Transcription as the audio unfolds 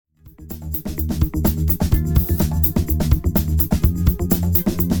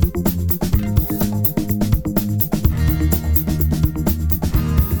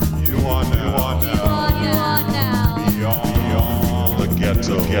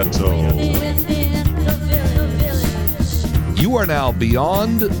You are now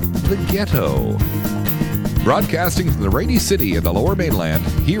beyond the ghetto. Broadcasting from the rainy city in the Lower Mainland,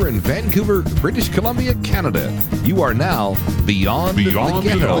 here in Vancouver, British Columbia, Canada. You are now beyond the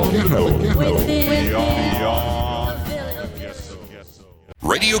ghetto.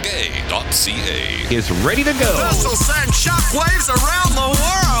 RadioGay.ca is ready to go. This will send shockwaves around the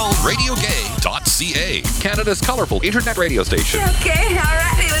world. RadioGay.ca, Canada's colorful internet radio station. Okay,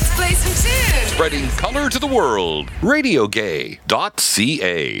 alrighty, let's play some tunes. Spreading color to the world.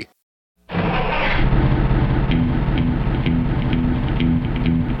 RadioGay.ca.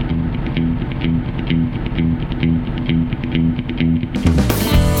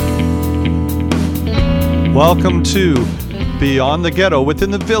 Welcome to Beyond the Ghetto,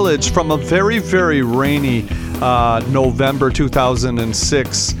 within the village, from a very, very rainy November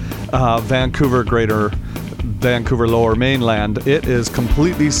 2006 Vancouver Lower Mainland. It is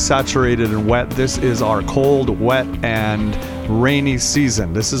completely saturated and wet. This is our cold, wet, and rainy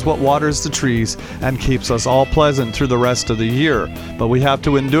season. This is what waters the trees and keeps us all pleasant through the rest of the year. But we have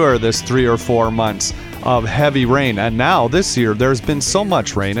to endure this 3 or 4 months of heavy rain. And now, this year, there's been so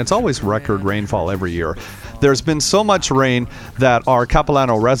much rain. It's always record rainfall every year. There's been so much rain that our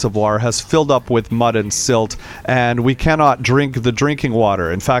Capilano Reservoir has filled up with mud and silt, and we cannot drink the drinking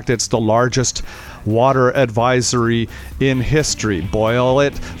water. In fact, it's the largest water advisory in history. Boil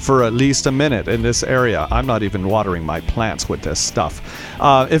it for at least a minute in this area. I'm not even watering my plants with this stuff.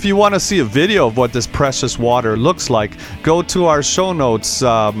 If you want to see a video of what this precious water looks like, go to our show notes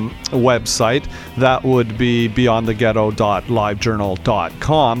website. That would be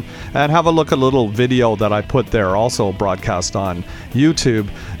beyondtheghetto.livejournal.com, and have a look at a little video that I put there, also broadcast on YouTube,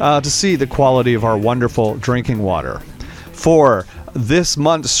 to see the quality of our wonderful drinking water. For this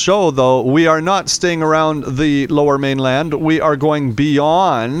month's show, though, we are not staying around the Lower Mainland. We are going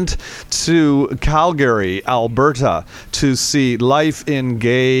beyond to Calgary, Alberta, to see life in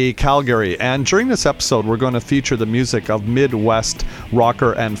gay Calgary. And during this episode, we're going to feature the music of Midwest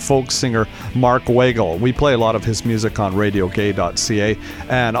rocker and folk singer Mark Weigel. We play a lot of his music on RadioGay.ca,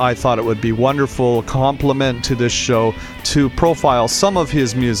 and I thought it would be wonderful compliment to this show to profile some of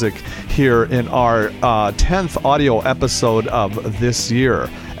his music here in our 10th audio episode of this year.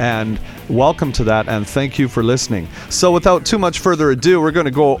 And welcome to that, and thank you for listening. So without too much further ado, we're going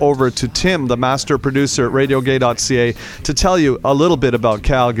to go over to Tim, the master producer at RadioGay.ca, to tell you a little bit about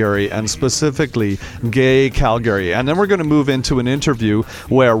Calgary, and specifically gay Calgary. And then we're going to move into an interview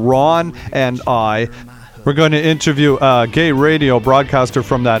where Ron and we're going to interview a gay radio broadcaster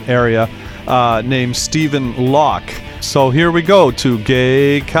from that area named Stephen Locke. So here we go to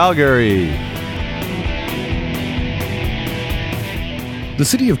gay Calgary. The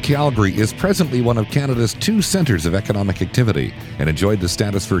city of Calgary is presently one of Canada's 2 centres of economic activity and enjoyed the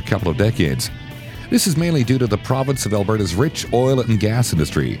status for a couple of decades. This is mainly due to the province of Alberta's rich oil and gas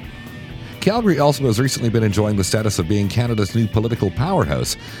industry. Calgary also has recently been enjoying the status of being Canada's new political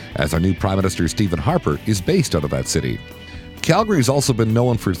powerhouse, as our new Prime Minister Stephen Harper is based out of that city. Calgary has also been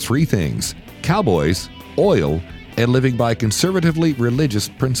known for 3 things: cowboys, oil, and living by conservatively religious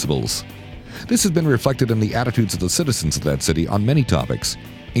principles. This has been reflected in the attitudes of the citizens of that city on many topics,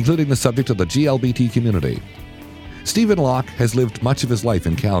 including the subject of the GLBT community. Stephen Locke has lived much of his life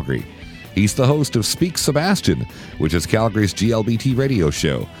in Calgary. He's the host of Speak Sebastian, which is Calgary's GLBT radio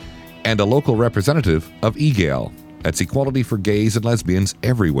show, and a local representative of EGAL. That's Equality for Gays and Lesbians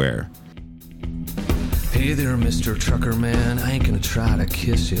Everywhere. Hey there, Mr. Trucker Man, I ain't gonna try to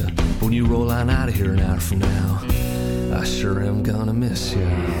kiss you, but when you roll on out of here an hour from now, I sure am gonna miss you.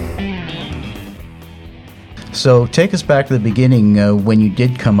 So take us back to the beginning when you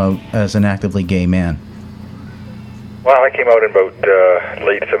did come out as an actively gay man. Well, I came out in about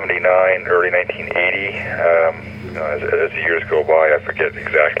late 79, early 1980. As the years go by, I forget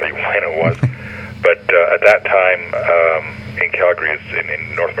exactly when it was. But at that time, in Calgary,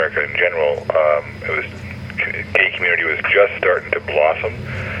 in North America in general, gay community was just starting to blossom.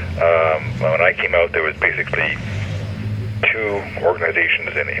 When I came out, there was basically 2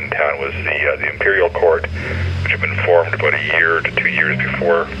 organizations in town. Was the Imperial Court, which had been formed about a year to 2 years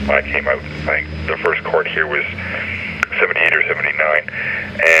before I came out. I think the first court here was 78 or 79,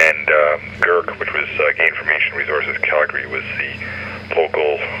 and GIRC, which was Gay Information Resources Calgary, was the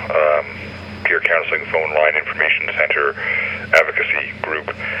local peer counseling phone line information center advocacy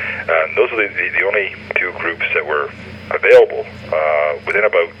group. Those are the only 2 groups that were available within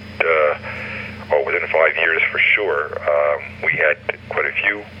about within 5 years for sure. We had quite a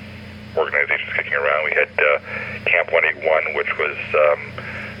few organizations kicking around. We had Camp 181, which was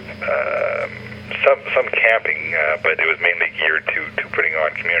some camping, but it was mainly geared to putting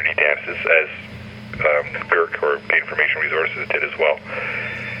on community dances, as GIRC, or Gay Information Resources, did as well.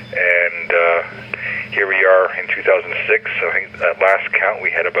 And here we are in 2006. So I think at last count we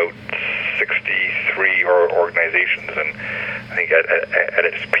had about 63 organizations, and I think at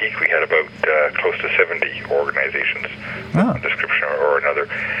its peak we had about close to 70 organizations, one description or another.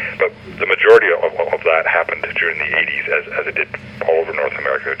 But the majority of that happened during the 80s, as it did all over North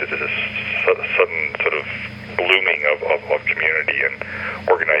America. This is a sudden sort of blooming of community and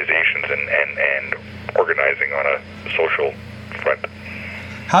organizations and organizing on a social front.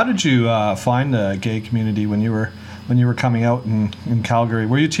 How did you find the gay community when you were coming out in Calgary?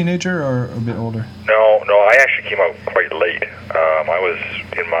 Were you a teenager or a bit older? No, I actually came out quite late. I was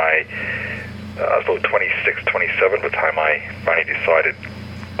in my about 26, 27 by the time I finally decided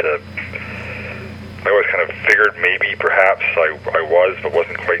to. I always kind of figured maybe perhaps I was, but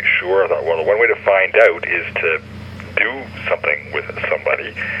wasn't quite sure. I thought, well, the one way to find out is to do something with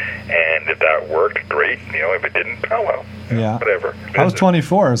somebody, and if that worked, great. If it didn't, oh well. Yeah. Whatever. I was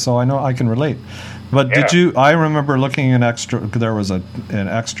 24, so I know I can relate. But did you? I remember looking in extra. There was an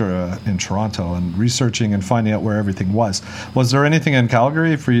extra in Toronto, and researching and finding out where everything was. Was there anything in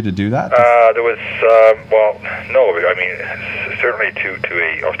Calgary for you to do that? There was. Well, no. I mean, certainly to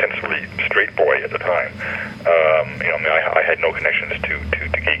a ostensibly straight boy at the time. I had no connections to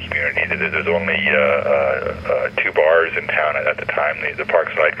the gay community. There's only 2 bars in town at the time: the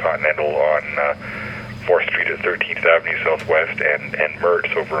Parkside Continental on 4th Street at 13th Avenue Southwest, and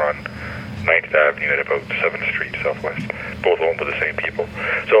Mertz over on 9th Avenue at about 7th Street Southwest, both owned by the same people.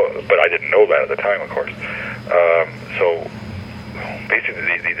 So, but I didn't know that at the time, of course. So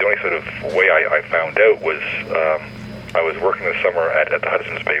basically, the only sort of way I found out was I was working this summer at the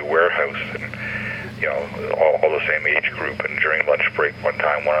Hudson's Bay warehouse, and all the same age group. And during lunch break one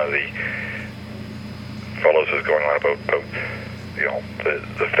time, one of the fellows was going on about the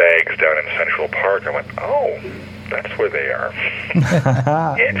fags down in Central Park. I went, oh, that's where they are.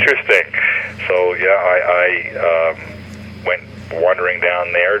 Interesting. So I went wandering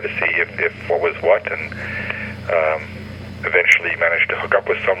down there to see if what was what, and eventually managed to hook up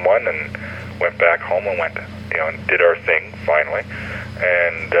with someone, and went back home and and did our thing finally,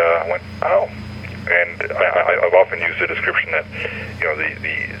 and I went, oh. And I've often used the description that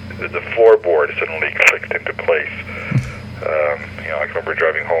the floorboard suddenly clicked into place. I remember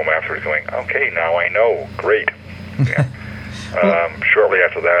driving home afterwards going, okay, now I know, great. Yeah. Shortly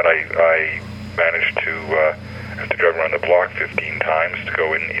after that, I managed to have to drive around the block 15 times to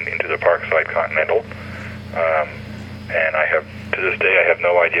go into the Parkside Continental. And I have, to this day, I have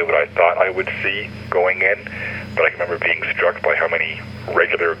no idea what I thought I would see going in, but I can remember being struck by how many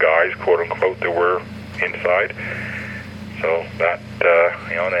regular guys, quote unquote, there were inside. So that,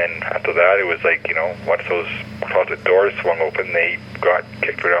 and then after that, it was like, once those closet doors swung open, they got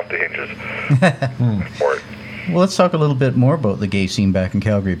kicked right off the hinges for it. Well, let's talk a little bit more about the gay scene back in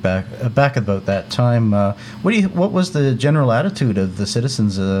Calgary, back about that time. What was the general attitude of the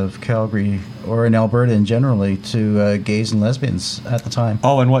citizens of Calgary, or in Alberta in generally, to gays and lesbians at the time?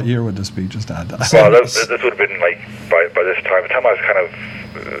 Oh, and what year would this be? Just to add that. Well, this would have been like by this time. The time I was kind of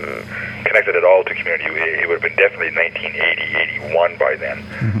connected at all to community, it would have been definitely 1980, 81 by then.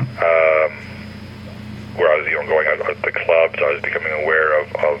 Mm-hmm. Where I was going out to the clubs, I was becoming aware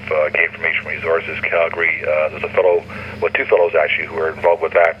of Gay Information Resources Calgary. There's two fellows actually who were involved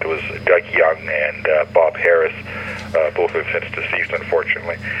with that. There was Doug Young and Bob Harris. Both have since deceased,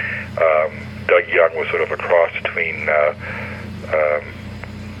 unfortunately. Doug Young was sort of a cross between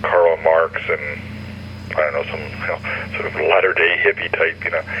Karl Marx and I don't know, some sort of latter-day hippie type.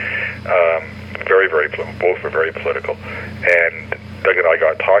 Very, very both were very political, and Doug and I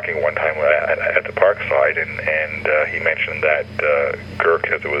got talking one time at the Parkside, and he mentioned that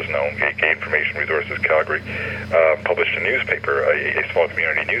GIRC, as it was known, Gay Information Resources Calgary, published a newspaper, a small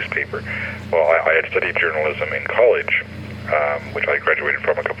community newspaper. Well, I had studied journalism in college, which I graduated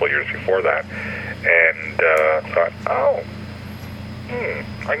from a couple of years before that, and thought,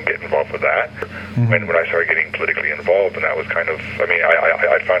 I can get involved with that. Mm-hmm. When I started getting politically involved, and that was kind of,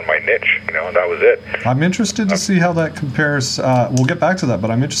 I found my niche, and that was it. I'm interested to see how that compares, we'll get back to that,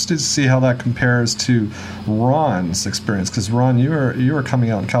 but I'm interested to see how that compares to Ron's experience, because Ron, you were coming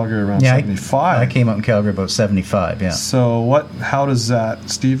out in Calgary around 75. I came out in Calgary about 75, yeah. So how does that,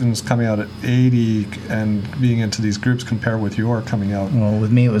 Stephen's coming out at 80 and being into these groups compare with your coming out? Well,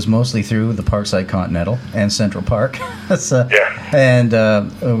 with me it was mostly through the Parkside Continental and Central Park. Yeah. And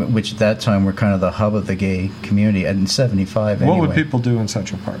which at that time were kind of the hub of the gay community, and in 75 anyway. What would people do in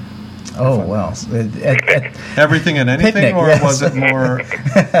Central Park? Oh, well. Everything and anything, Picnic, or yes. was it more,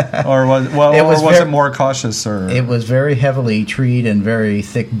 or was it more cautious, or It was very heavily treed and very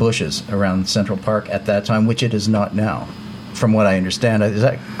thick bushes around Central Park at that time, which it is not now, from what I understand. Is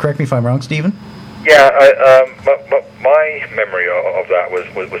that, correct me if I'm wrong, Stephen? Yeah, my memory of that was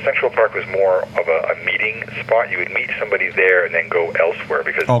Central Park was more of a meeting spot. You would meet somebody there and then go elsewhere,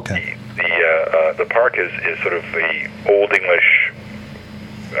 because the park is sort of the Old English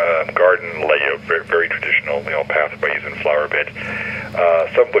garden layout, very, very traditional, pathways and flower beds.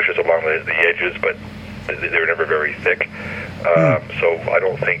 Some bushes along the edges, but they were never very thick. So I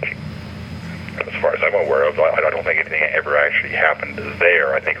don't think, as far as I'm aware of, I don't think anything ever actually happened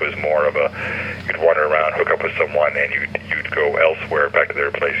there. I think it was more of you'd wander around, hook up with someone, and you'd go elsewhere, back to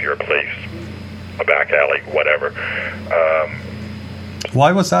their place, your place, a back alley, whatever.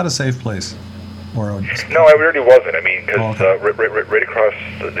 Why was that a safe place? No, it really wasn't. I mean, because right across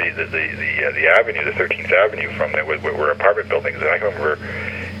the avenue, the 13th Avenue from there, were apartment buildings, and I can remember.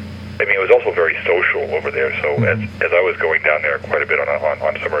 I mean, it was also very social over there. So as I was going down there quite a bit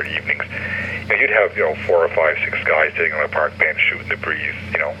on summer evenings, you'd have 4 or 5, 6 guys sitting on a park bench, shooting the breeze,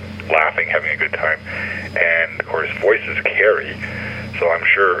 laughing, having a good time, and of course voices carry. So I'm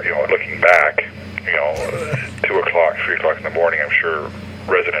sure, looking back, 2 o'clock, 3 o'clock in the morning, I'm sure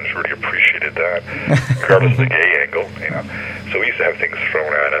residents really appreciated that, regardless of the gay angle, So we used to have things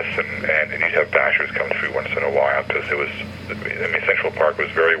thrown at us, and you'd have bashers come through once in a while, because Central Park was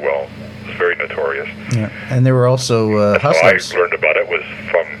very notorious. Yeah, and there were also hustlers. How I learned about it was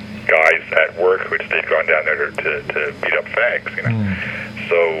from guys at work who had gone down there to beat up fags,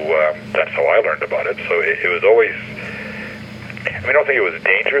 So that's how I learned about it. So it was always, I don't think it was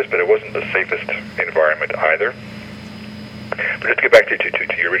dangerous, but it wasn't the safest environment either. But just to get back to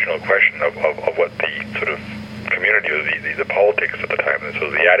your original question of what the sort of community or the politics at the time, and so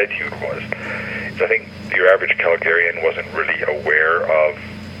the attitude was, I think your average Calgarian wasn't really aware of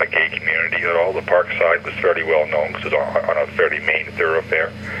a gay community at all. The park side was fairly well known because it was on a fairly main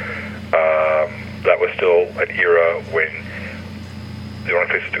thoroughfare. That was still an era when the only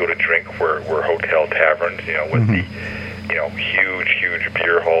places to go to drink were hotel taverns, with the huge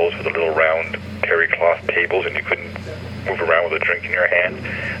beer halls with the little round terry cloth tables, and you couldn't move around with a drink in your hand.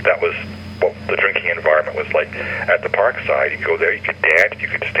 That was what the drinking environment was like. At the park side, you could go there, you could dance, you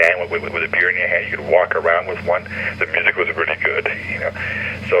could stand with a beer in your hand, you could walk around with one. The music was really good,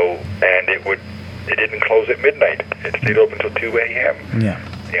 So, and it didn't close at midnight. It stayed open until 2 a.m. Yeah.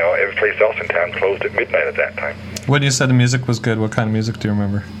 Every place else in town closed at midnight at that time. When you said the music was good, what kind of music do you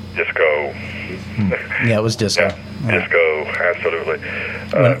remember? Disco. Yeah, it was disco. Yeah. Disco, absolutely.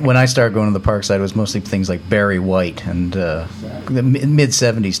 When I started going to the parkside, it was mostly things like Barry White and the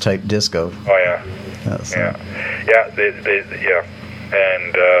mid-'70s type disco. Oh, yeah. So. Yeah.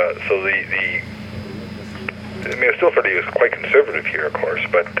 And so it was still it was quite conservative here, of course,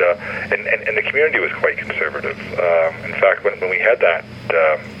 but and the community was quite conservative. In fact, when we had that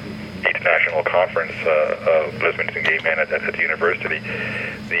international conference of lesbians and gay men at the university,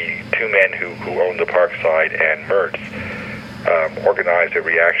 the 2 men who owned the Parkside and Mertz organized a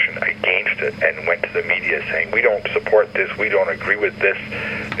reaction against it and went to the media saying, we don't support this, we don't agree with this,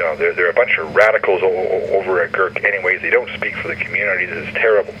 they're a bunch of radicals over at Girk anyways, they don't speak for the community, this is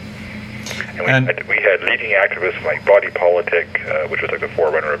terrible. And we had leading activists like Body Politic, which was like the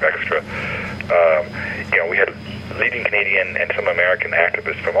forerunner of Extra. We had leading Canadian and some American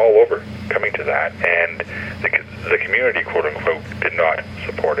activists from all over coming to that, and the community, quote unquote, did not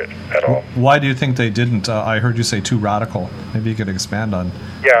support it at all. Why do you think they didn't? I heard you say too radical. Maybe you could expand on.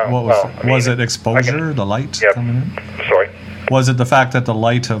 Yeah. What was it exposure, the light coming in? Sorry. Was it the fact that the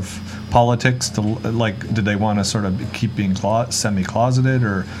light of politics, did they want to sort of keep being semi-closeted,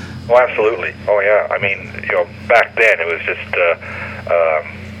 or? Oh, absolutely. Oh, yeah. I mean, back then it was just,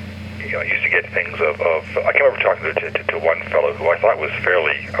 I used to get things of I can remember talking to one fellow who I thought was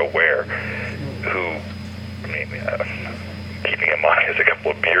fairly aware, who, keeping in mind there's a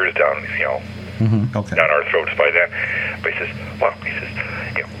couple of beers down, down our throats by then. But he says,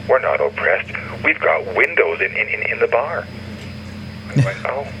 we're not oppressed. We've got windows in the bar. I went,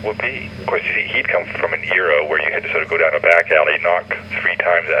 oh, whoopee. Of course, he'd come from an era where you had to sort of go down a back alley, knock 3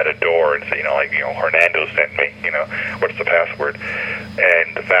 times at a door and say, Hernando sent me, what's the password?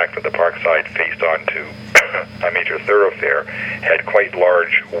 And the fact that the Parkside faced onto a major thoroughfare had quite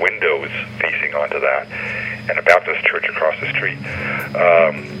large windows facing onto that, and a Baptist church across the street.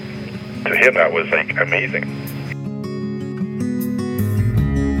 To him, that was like amazing.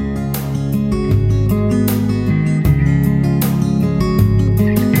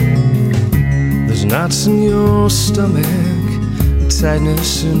 Knots in your stomach,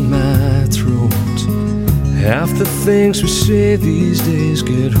 tightness in my throat. Half the things we say these days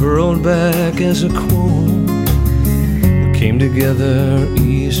get hurled back as a quote. We came together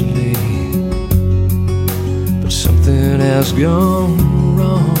easily, but something has gone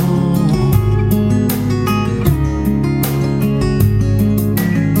wrong.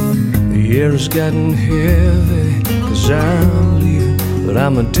 The air has gotten heavy, 'cause I'm leaving, but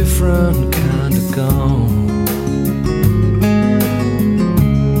I'm a different kind of gone.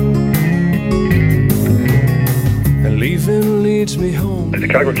 And leaving leads me home. The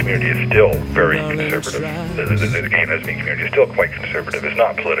Calgary community is still very conservative. The gay and lesbian community is still quite conservative. It's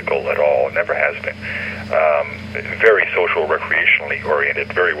not political at all. It never has been. Very social, recreationally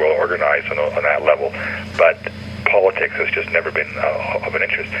oriented, very well organized on that level. But politics has just never been of an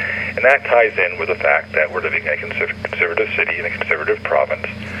interest. And that ties in with the fact that we're living in a conservative city, in a conservative province.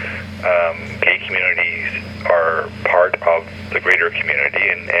 Gay communities are part of the greater community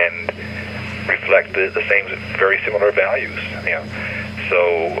and reflect the same, very similar values. So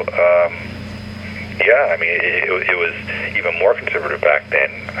I mean, it was even more conservative back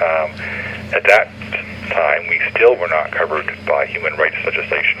then. At that time, we still were not covered by human rights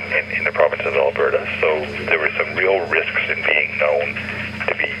legislation in the province of Alberta, so there were some real risks in being known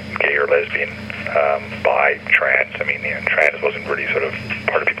to be gay or lesbian, bi, trans. I mean, trans wasn't really sort of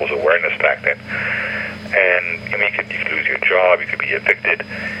part of people's awareness back then. And I mean, you could lose your job, you could be evicted,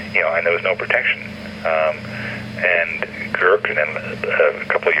 and there was no protection. And GIRC, and then a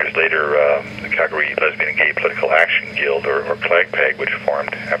couple of years later, the Calgary Lesbian and Gay Political Action Guild, or CLAGPAG, which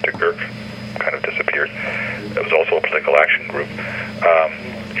formed after GIRC kind of disappeared. It was also a political action group.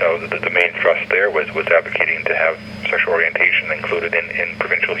 The main thrust there was advocating to have sexual orientation included in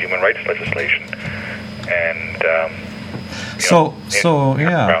provincial human rights legislation. And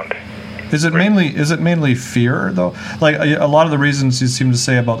yeah. Is it mainly fear though? Like a lot of the reasons you seem to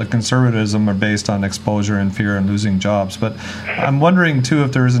say about the conservatism are based on exposure and fear and losing jobs. But I'm wondering too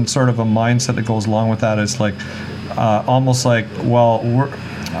if there isn't sort of a mindset that goes along with that. It's like almost like, well,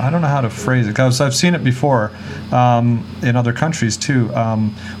 I don't know how to phrase it, because I've seen it before in other countries too.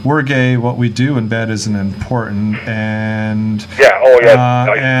 We're gay. What we do in bed isn't important, and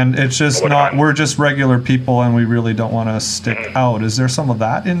and it's just not. We're just regular people, and we really don't want to stick out. Is there some of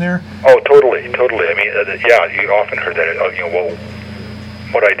that in there? Oh, totally. I mean, you often heard that. Well,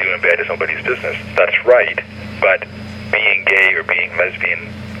 what I do in bed is nobody's business. That's right, but being gay or being lesbian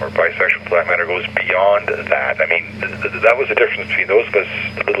or bisexual, for that matter, goes beyond that. I mean, that was the difference between those of us,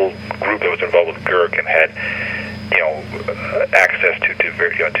 the little group that was involved with GIRC and had, access to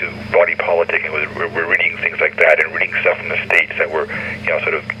body politic, and we're reading things like that and reading stuff from the States that were,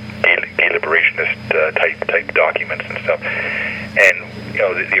 sort of gay liberationist type documents and stuff. And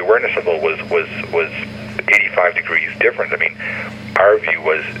the awareness level was 85 degrees different. I mean, our view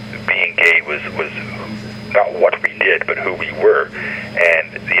was being gay was not what we did, but who we were.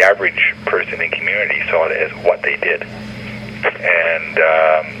 And the average person in community saw it as what they did. And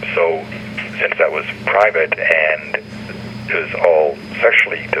so since that was private and it was all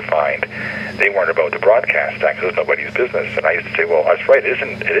sexually defined, they weren't about to broadcast that because it was nobody's business. And I used to say, well, that's right. It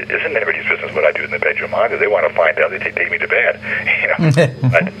isn't anybody's business what I do in the bedroom either. They want to find out. They take me to bed.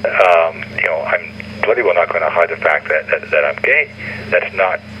 But I'm bloody well not going to hide the fact that I'm gay. That's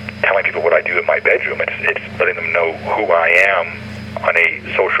not telling people what I do in my bedroom. It's letting them know who I am on a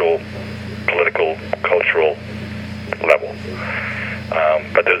social, political, cultural level.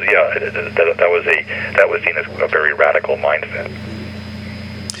 But that was seen as a very radical mindset.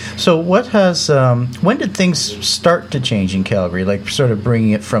 So what has when did things start to change in Calgary? Like sort of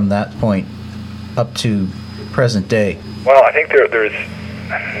bringing it from that point up to present day. Well, I think there's.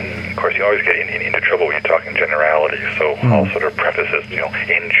 Of course, you always get into trouble when you're talking generalities, so I'll sort of preface this,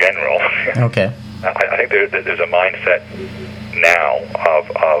 in general. Okay. I think there's a mindset now of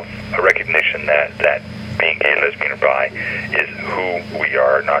a recognition that being gay, lesbian, or bi is who we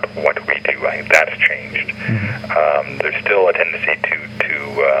are, not what we do. I think that's changed. Mm-hmm. There's still a tendency to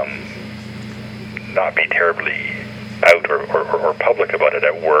not be terribly out or public about it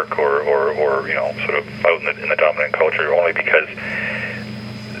at work or sort of out in the dominant culture, only because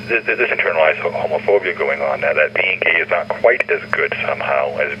this internalized homophobia going on now, that being gay is not quite as good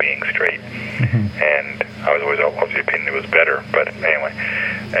somehow as being straight. Mm-hmm. And I was always of the opinion it was better, but anyway.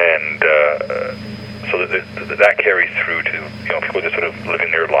 And so that carries through to people just sort of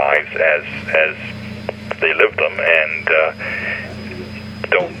living their lives as they live them and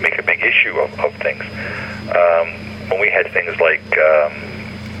don't make a big issue of things. When we had things like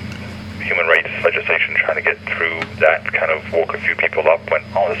human rights legislation trying to get through, that kind of woke a few people up when,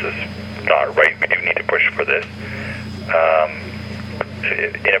 this is not right, we do need to push for this.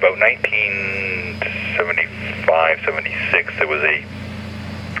 in about 1975, 76, there was I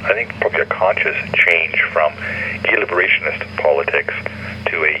think probably a conscious change from gay liberationist politics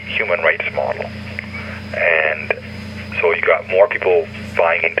to a human rights model. And so you got more people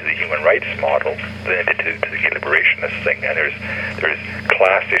buying into the human rights model than into the gay liberationist thing. And there's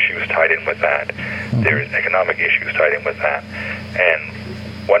class issues tied in with that. There's economic issues tied in with that. And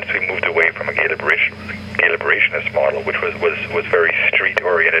once we moved away from a gay liberationist model, which was very street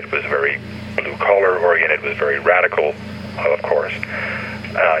oriented, was very blue collar oriented, was very radical, of course,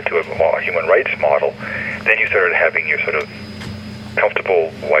 to a human rights model, then you started having your sort of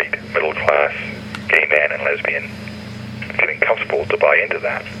comfortable white middle class gay man and lesbian getting comfortable to buy into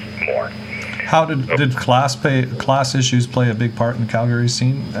that more. How did class issues play a big part in Calgary's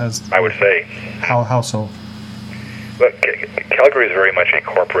scene? As I would say. How so? Look, Calgary is very much a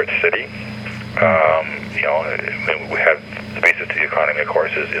corporate city. We have the basis of the economy, of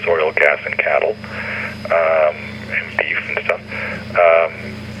course, is oil, gas, and cattle, and beef and stuff,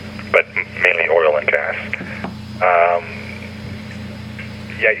 but mainly oil and gas.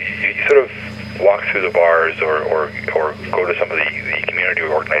 You sort of walk through the bars or go to some of the community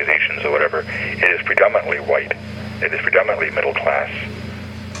organizations or whatever. It is predominantly white. It is predominantly middle class.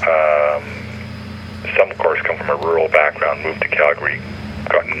 Some, of course, come from a rural background, moved to Calgary,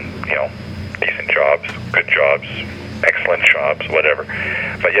 gotten, decent jobs, good jobs, excellent jobs, whatever.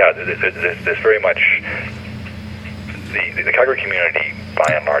 But yeah, there's very much the Calgary community,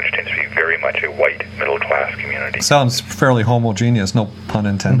 by and large, tends to be very much a white middle class community. Sounds fairly homogeneous, no pun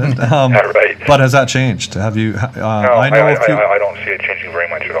intended. Right. But has that changed? Have you? No, I don't see it changing very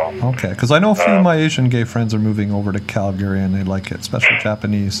much at all. Okay, because I know a few of my Asian gay friends are moving over to Calgary and they like it, especially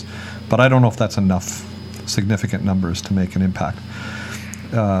Japanese. But I don't know if that's enough significant numbers to make an impact.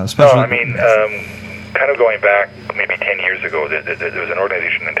 Kind of going back maybe 10 years ago, there was an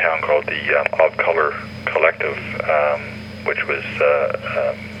organization in town called the Of Color Collective, which was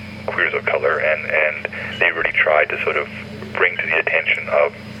queers of color, and they really tried to sort of bring to the attention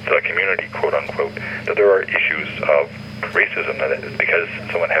of the community, quote unquote, that there are issues of racism, that because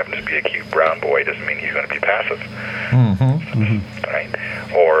someone happens to be a cute brown boy doesn't mean he's going to be passive. Right?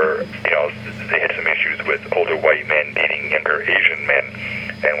 Or, they had some issues with older white men dating younger Asian men,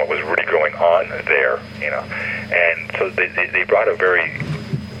 and what was really going on there, and so they brought a very,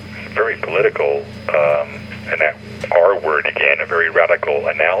 very political, and that R word again, a very radical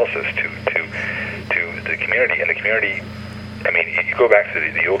analysis to the community. And the community, you go back to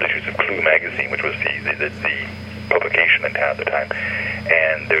the old issues of Clue magazine, which was the publication in town at the time,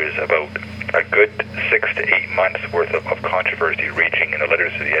 and there's about a good 6 to 8 months worth of controversy raging in the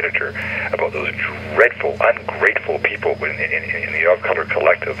letters to the editor about those dreadful, ungrateful people in the Of Color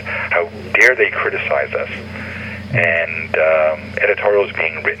Collective. How dare they criticize us? And editorials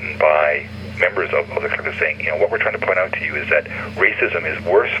being written by members of the collective saying, what we're trying to point out to you is that racism is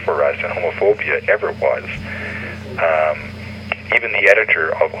worse for us than homophobia ever was. Even the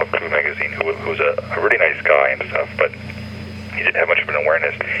editor of Clue magazine, who was a really nice guy and stuff, but he didn't have much of an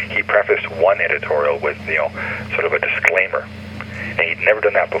awareness, he prefaced one editorial with, sort of a disclaimer. And he'd never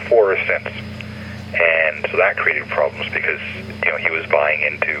done that before or since. And so that created problems because, he was buying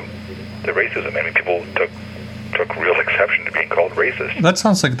into the racism. People took real exception to being called racist. That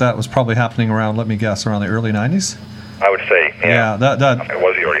sounds like that was probably happening around, let me guess, around the early 90s? I would say, yeah. That it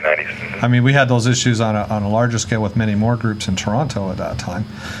was the early 90s. We had those issues on a larger scale with many more groups in Toronto at that time.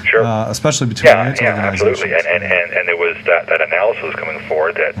 Sure. Especially between the youth organizations. Absolutely. And there was that analysis coming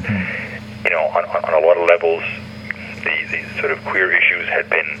forward that, on a lot of levels, the sort of queer issues had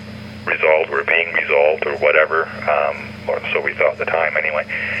been resolved, or being resolved, or whatever, or so we thought at the time anyway.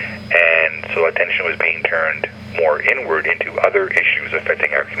 And so attention was being turned more inward into other issues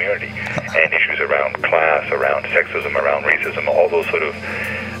affecting our community, and issues around class, around sexism, around racism, all those sort of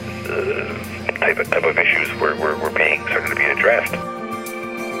type of issues were starting to be addressed.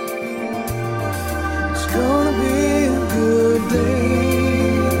 It's gonna be a good day.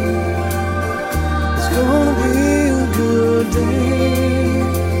 It's gonna be a good day.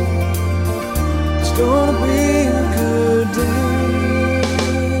 It's gonna be a good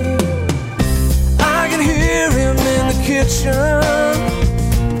day. I can hear him in the kitchen,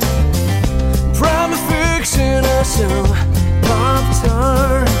 probably fixing us some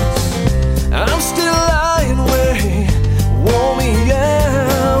Pop-Tarts. I'm still lying where he wore me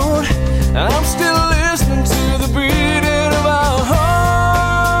out. I'm still listening to the beating of our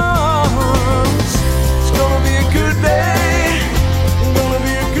hearts. It's gonna be a good day. It's gonna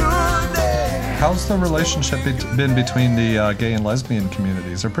be a good day. How's the relationship been between the gay and lesbian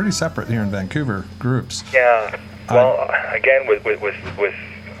communities? They're pretty separate here in Vancouver, groups. Yeah. Well, again, with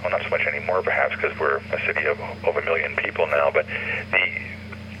well, not so much anymore, perhaps, because we're a city of 1 million people now. But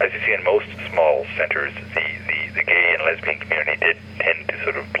as you see in most small centers, the gay and lesbian community did tend to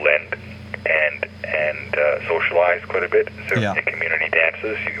sort of blend and socialize quite a bit. So in community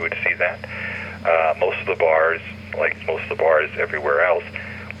dances, you would see that. Most of the bars, like most of the bars everywhere else,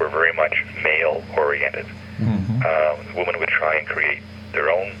 were very much male-oriented. Mm-hmm. Women would try and create their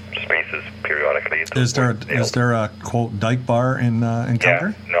own spaces periodically. Is there a quote dyke bar in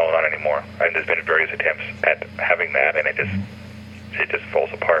Calgary? Yeah, no, not anymore. And there's been various attempts at having that, and it just falls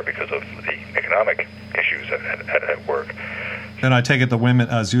apart because of the economic issues at work. And I take it the women,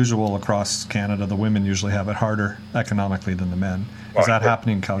 as usual across Canada, the women usually have it harder economically than the men. Is that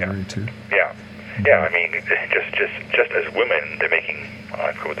happening in Calgary too? Yeah. Yeah, I mean, just as women, they're making,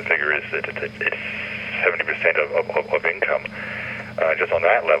 I forget what the figure is, that it's 70% of income. Just on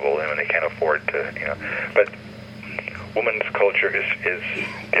that level, and they can't afford to, But women's culture is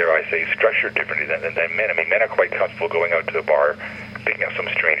dare I say, structured differently than men. I mean, men are quite comfortable going out to a bar, picking up some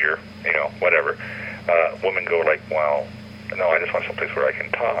stranger, whatever. Women go like, well, no, I just want someplace where I can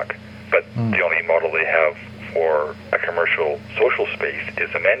talk. But the only model they have for a commercial social space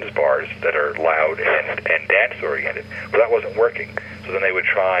is the men's bars that are loud and dance-oriented. Well, that wasn't working. So then they would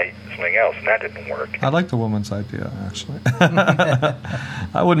try something else, and that didn't work. I like the woman's idea, actually.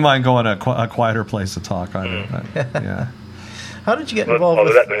 I wouldn't mind going to a quieter place to talk either. Yeah. How did you get involved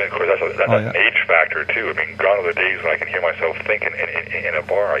with... Of course, that's an age factor, too. I mean, gone are the days when I can hear myself think in a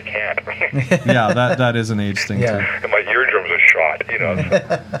bar. I can't. Yeah, that is an age thing, too. And my eardrums are shot, So.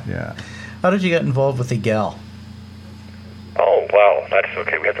 Yeah. How did you get involved with EGAL? Oh, wow, that's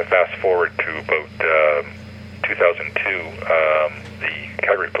okay. We have to fast forward to about 2002. The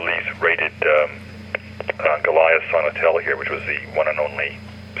Calgary police raided Goliath's Hotel here, which was the one and only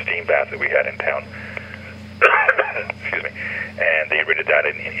steam bath that we had in town. Excuse me. And they raided that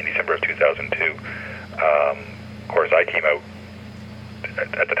in December of 2002. Of course, I came out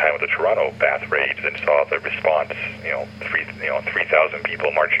at the time of the Toronto bath raids and saw the response, 3,000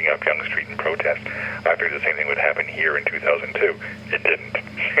 people marching up Yonge Street in protest. I figured the same thing would happen here in 2002. It didn't.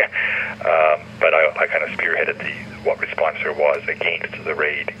 But I kind of spearheaded what response there was against the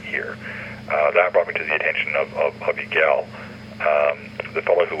raid here. That brought me to the attention of EGAL. The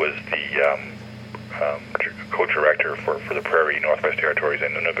fellow who was the co-director for the Prairie, Northwest Territories,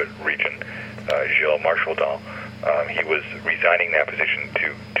 and Nunavut region, Gilles Marchaldon, he was resigning that position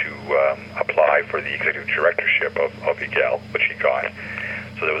to apply for the executive directorship of EGAL, which he got.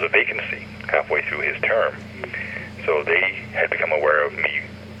 So there was a vacancy halfway through his term. So they had become aware of me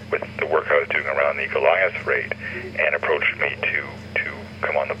with the work I was doing around the Goliath raid and approached me to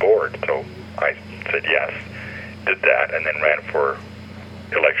come on the board. So I said yes, did that, and then ran for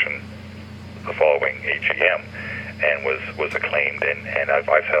election the following AGM and was acclaimed, and I've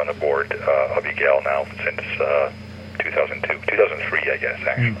sat on the board of EGAL now since 2003, I guess,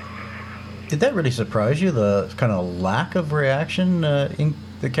 actually. Did that really surprise you, the kind of lack of reaction in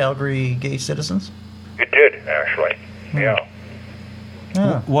the Calgary gay citizens? It did, actually, yeah.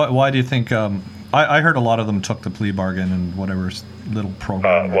 Why do you think... I heard a lot of them took the plea bargain and whatever little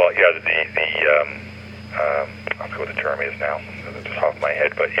program. Well, yeah, I forget what the term is now, just off my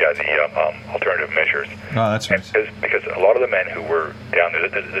head, but yeah, the alternative measures. Oh, that's right. Because a lot of the men who were down there,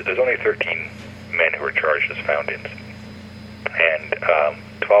 there's only 13 men who were charged as found-ins, and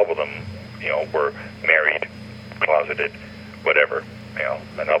 12 of them, were married, closeted, whatever,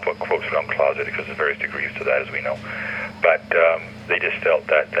 and I'll put quotes around closeted because there's various degrees to that, as we know, but they just felt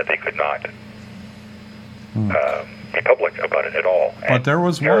that they could not be public about it at all. But there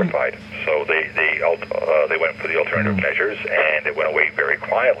was terrified. So they went for the alternative measures, and it went away very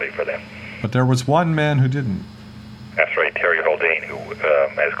quietly for them. But there was one man who didn't. That's right, Terry Haldane, who,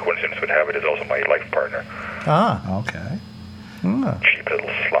 as coincidence would have it, is also my life partner. Ah, okay. Cheap little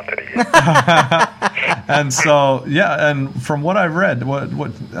slut that he is. And so, and from what I read, but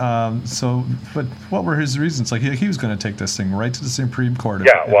what were his reasons? Like he was going to take this thing right to the Supreme Court.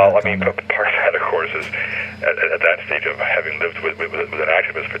 Yeah, well, I mean, part of that, of course, is at that stage of having lived with an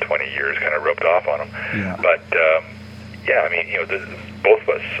activist for 20 years, kind of rubbed off on him. Yeah. But I mean, both of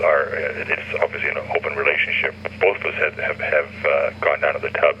us are. It's obviously an open relationship. Both of us have gone down to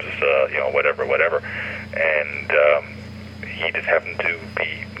the tubs, whatever, and. He just happened to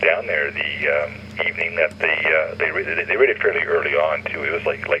be down there the evening that they raided fairly early on too. It was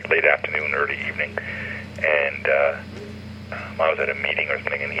like late afternoon, early evening, and I was at a meeting or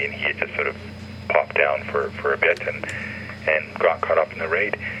something, and he had just sort of popped down for a bit and got caught up in the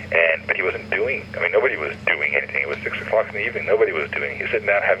raid. But he wasn't doing. I mean, nobody was doing anything. It was 6 o'clock in the evening. Nobody was doing. He was sitting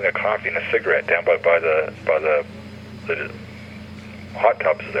down having a coffee and a cigarette down by the hot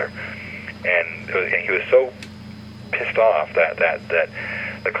tubs there, and he was so pissed off that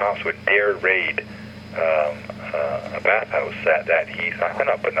the cops would dare raid a bathhouse that he thought, I'm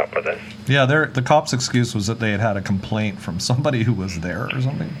not putting up with this. Yeah, the cops' excuse was that they had a complaint from somebody who was there or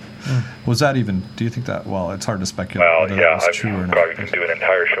something. Was that even? Do you think that? Well, it's hard to speculate whether that was true or not. Probably can do an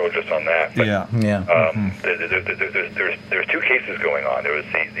entire show just on that. But, Yeah. There's two cases going on. There was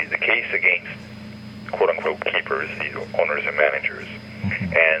the case against quote-unquote keepers, the owners and managers,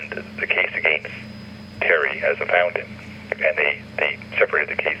 and the case against Terry as a fountain. And they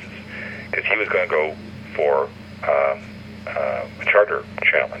separated the cases because he was going to go for a charter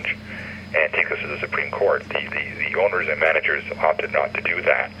challenge and take this to the Supreme Court. The owners and managers opted not to do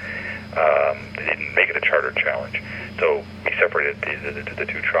that. They didn't make it a charter challenge. So we separated the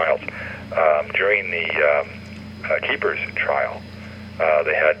two trials. During the keepers trial,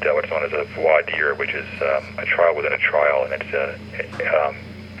 they had what's known as a voir dire, which is a trial within a trial, and it's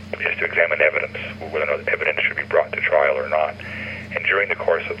to examine evidence, whether or not evidence should be brought to trial or not. And during the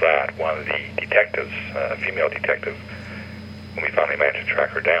course of that, one of the detectives, a female detective, when we finally managed to track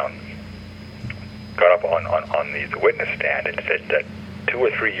her down, got up on the witness stand and said that 2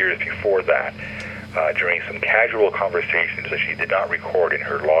 or 3 years before that, during some casual conversations that she did not record in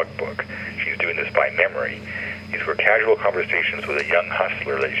her logbook, she's doing this by memory. These were casual conversations with a young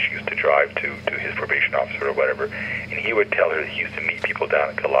hustler that she used to drive to his probation officer or whatever, and he would tell her that he used to meet people down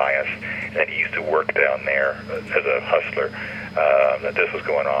at Goliath, and that he used to work down there as a hustler, that this was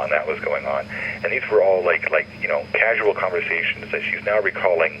going on, that was going on. And these were all like casual conversations that she's now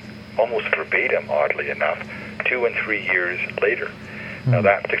recalling almost verbatim, oddly enough, 2 and 3 years later. Now,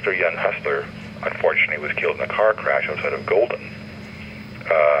 that particular young hustler, unfortunately, was killed in a car crash outside of Golden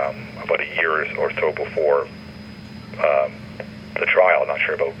about a year or so before the trial. I'm not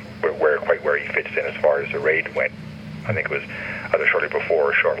sure about where he fits in as far as the raid went. I think it was either shortly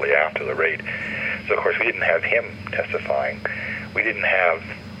before or shortly after the raid. So, of course, we didn't have him testifying. We didn't have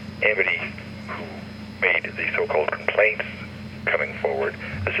anybody who made the so-called complaints coming forward.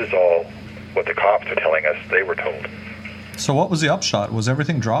 This is all what the cops are telling us they were told. So what was the upshot? Was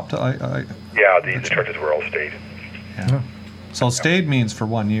everything dropped? Yeah, the charges were all stayed. Yeah. So stayed means for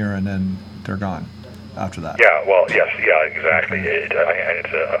 1 year and then they're gone after that. Yeah, well, yes, yeah, exactly. And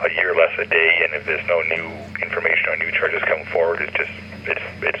it's a year less a day, and if there's no new information or new charges come forward,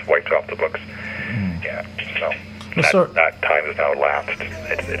 it's wiped off the books. Yeah, so that time has now lapsed.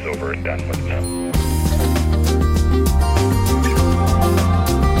 It's over and done with now.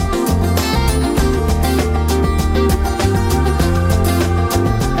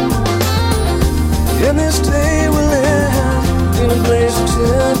 In this day we live in a place of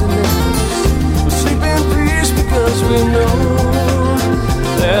tenderness. We sleep in peace because we know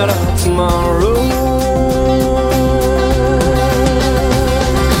that our tomorrow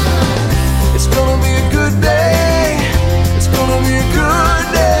it's gonna be a good day. It's gonna be a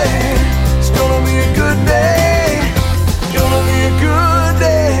good day. It's gonna be a good day. It's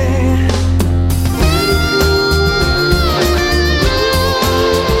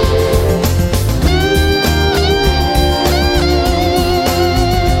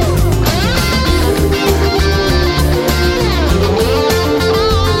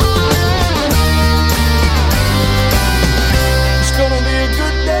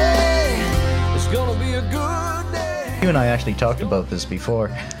gonna be a good day. You and I actually talked about this before.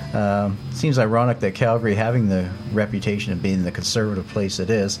 Seems ironic that Calgary, having the reputation of being the conservative place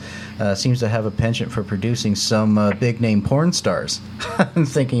it is, seems to have a penchant for producing some big-name porn stars. I'm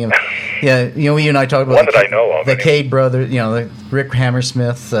thinking of, you and I talked about one that I know of. The Cade brothers, Rick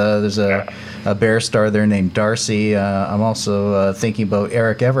Hammersmith. There's a bear star there named Darcy. I'm also thinking about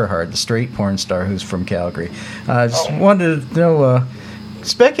Eric Everhard, the straight porn star who's from Calgary. I just wanted to know,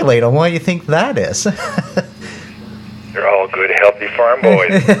 speculate on why you think that is. They're all good, healthy farm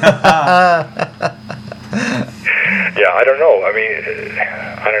boys. Yeah, I don't know. I mean,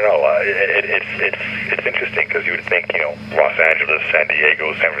 I don't know. It's interesting because you would think, Los Angeles, San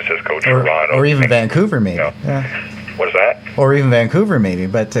Diego, San Francisco, Toronto, or even Vancouver, maybe. What is that? Or even Vancouver, maybe,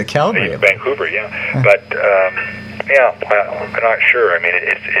 but Calgary. Even Vancouver, yeah. But I'm not sure. I mean,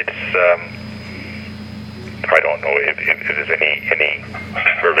 it's. I don't know if there's any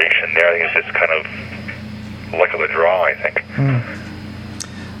relation there. I think it's just kind of luck of the draw, I think.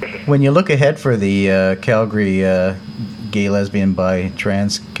 When you look ahead for the Calgary gay, lesbian, bi,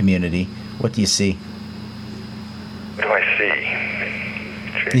 trans community, what do you see? What do I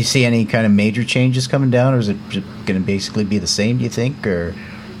see? Do you see any kind of major changes coming down, or is it going to basically be the same, do you think? Or?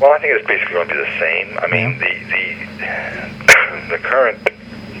 Well, I think it's basically going to be the same. I mean, the current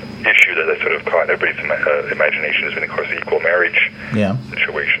issue that sort of have caught everybody's imagination has been, of course, the equal marriage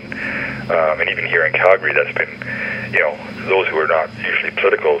situation. And even here in Calgary, that's been, those who are not usually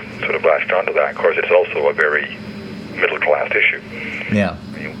political sort of latched onto that. Of course, it's also a very middle-class issue. Yeah.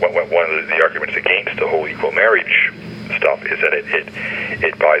 One of the arguments against the whole equal marriage stuff is that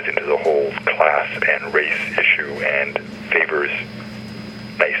it buys into the whole class and race issue and favors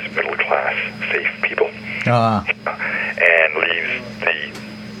nice middle-class, safe people, and leaves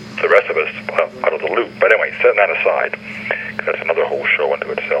the rest of us out of the loop. But anyway, setting that aside, because that's another whole show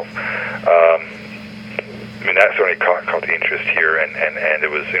unto itself. That certainly caught the interest here, and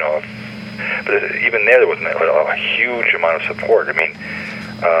it was, but even there wasn't a huge amount of support. I mean,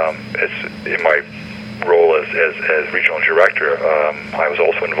 as in my role as regional director, I was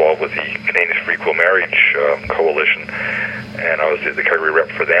also involved with the Canadians for Equal Marriage Coalition, and I was the Calgary rep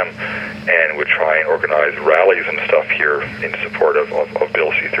for them, and would try and organize rallies and stuff here in support of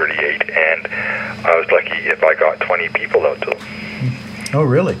Bill C-38, and I was lucky if I got 20 people out to them. Oh,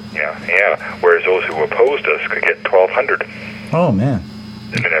 really? Yeah. Whereas those who opposed us could get 1,200. Oh, man.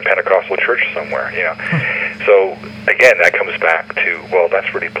 In a Pentecostal church somewhere, So, again, that comes back to, well,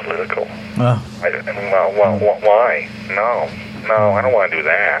 that's really political. Why? No, I don't want to do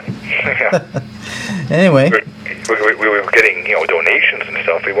that. Anyway. We were getting, donations and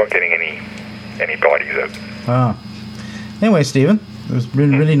stuff. We weren't getting any bodies out. Anyway, Stephen, it was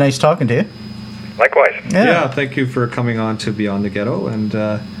really, really nice talking to you. Likewise. Yeah, thank you for coming on to Beyond the Ghetto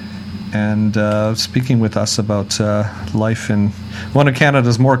and speaking with us about life in one of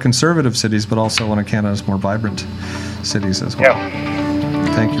Canada's more conservative cities, but also one of Canada's more vibrant cities as well.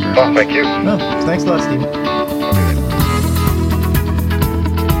 Yeah. Thank you very much. Thank you. No, thanks a lot, Stephen.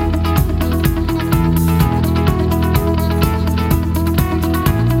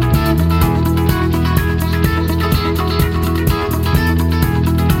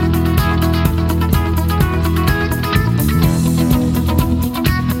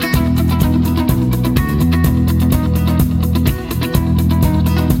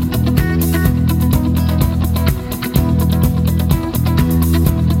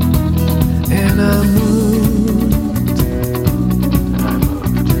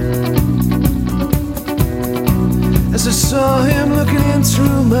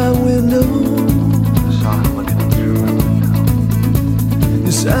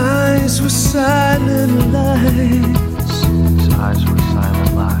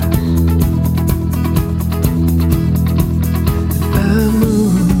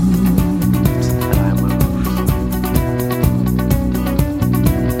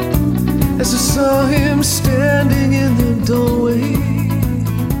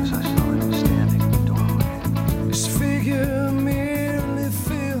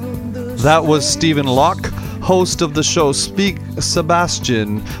 That was Stephen Locke, host of the show Speak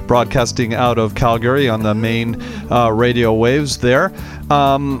Sebastian, broadcasting out of Calgary on the main radio waves there,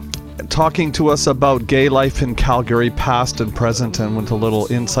 talking to us about gay life in Calgary, past and present, and with a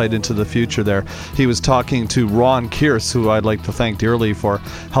little insight into the future there. He was talking to Ron Kearse, who I'd like to thank dearly for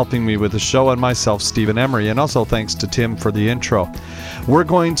helping me with the show, and myself, Stephen Emery, and also thanks to Tim for the intro. We're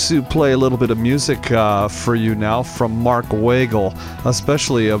going to play a little bit of music for you now from Mark Wagle,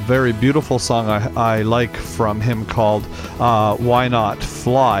 especially a very beautiful song I like from him called Why Not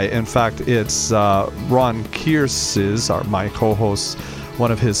Fly. In fact, it's Ron Kearse's, my co-host's, one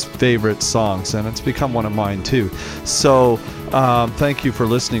of his favorite songs, and it's become one of mine too. So thank you for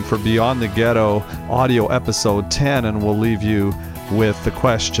listening for Beyond the Ghetto audio episode 10, and we'll leave you with the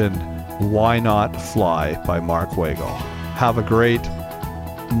question, Why Not Fly by Mark Wagle. Have a great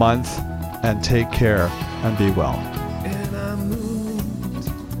month and take care and be well.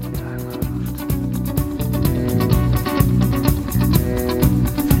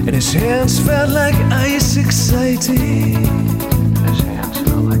 And his hands felt like ice exciting.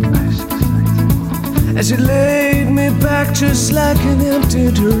 As he laid me back just like an empty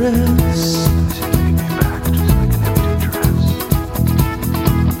dress.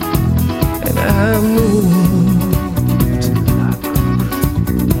 And I moved.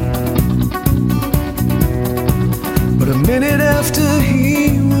 But a minute after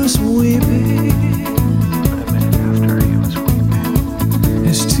he was weeping,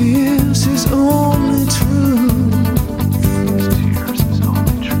 his tears, his only truth.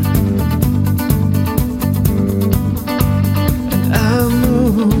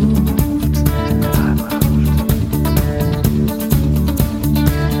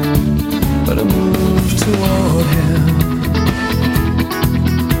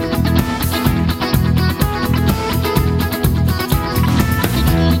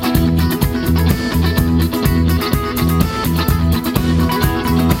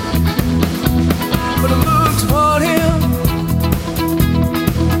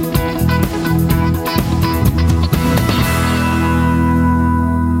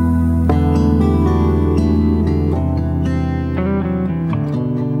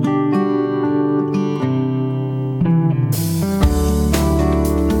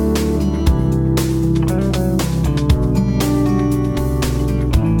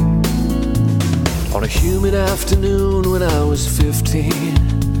 15.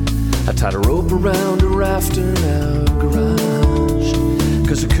 I tied a rope around a rafter in our garage,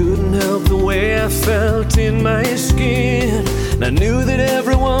 'cause I couldn't help the way I felt in my skin. And I knew that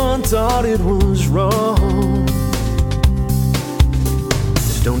everyone thought it was wrong.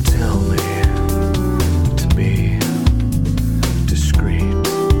 Just don't tell me to be discreet.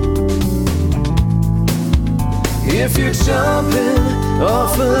 If you're jumping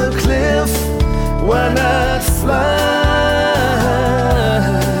off a cliff, why not fly?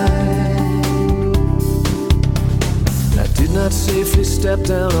 I did not safely step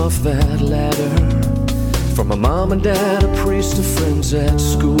down off that ladder, from my mom and dad, a priest, to friends at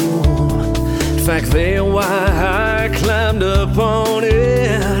school. In fact, they are why I climbed up on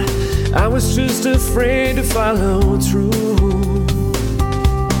it. I was just afraid to follow through.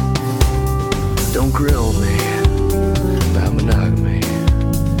 Don't grill me about monogamy,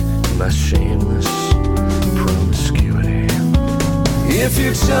 my shameless promiscuity. If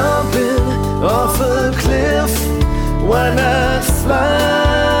you're jumping off a cliff, why not fly?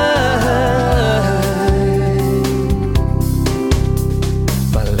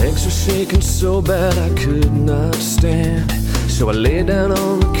 My legs were shaking so bad I could not stand, so I lay down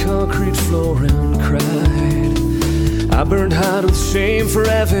on the concrete floor and cried. I burned hot with shame for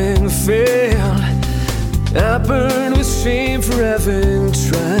having failed. I burned with shame for having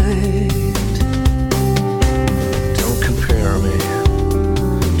tried. Don't compare me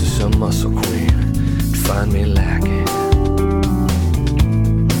to some muscle queen and find me lacking.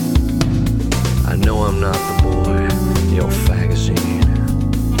 I know I'm not the boy in your magazine,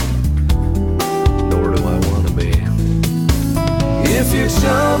 nor do I want to be. If you're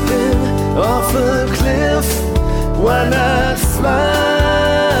jumping off a cliff, why not fly?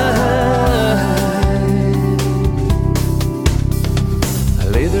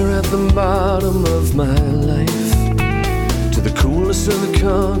 At the bottom of my life, to the coolness of the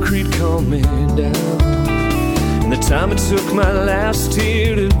concrete calmed me down. And the time it took my last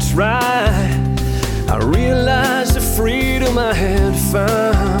tear to dry, I realized the freedom I had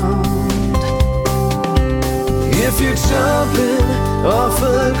found. If you're jumping off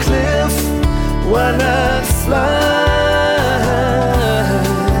a cliff, why not fly?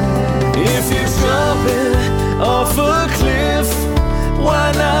 If you're jumping off a cliff,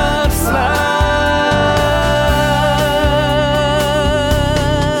 why not fly?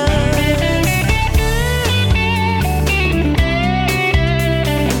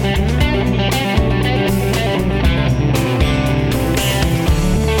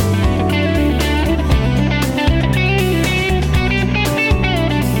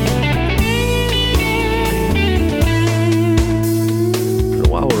 And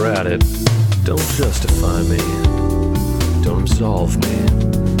while we're at it, don't justify me, don't absolve me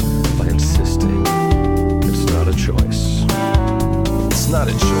by insisting it's not a choice. It's not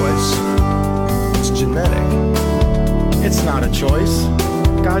a choice. It's genetic. It's not a choice.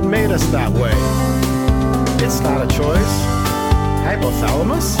 God made us that way. It's not a choice.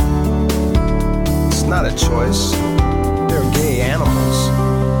 Hypothalamus? It's not a choice. They're gay animals.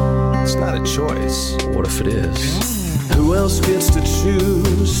 It's not a choice. What if it is? Who else gets to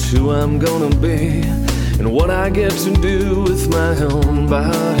choose who I'm gonna be and what I get to do with my own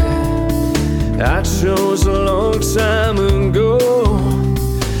body? I chose a long time ago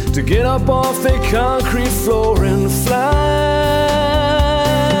to get up off the concrete floor and fly.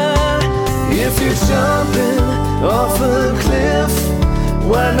 If you're jumping off a cliff,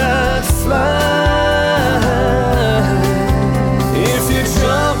 why not fly?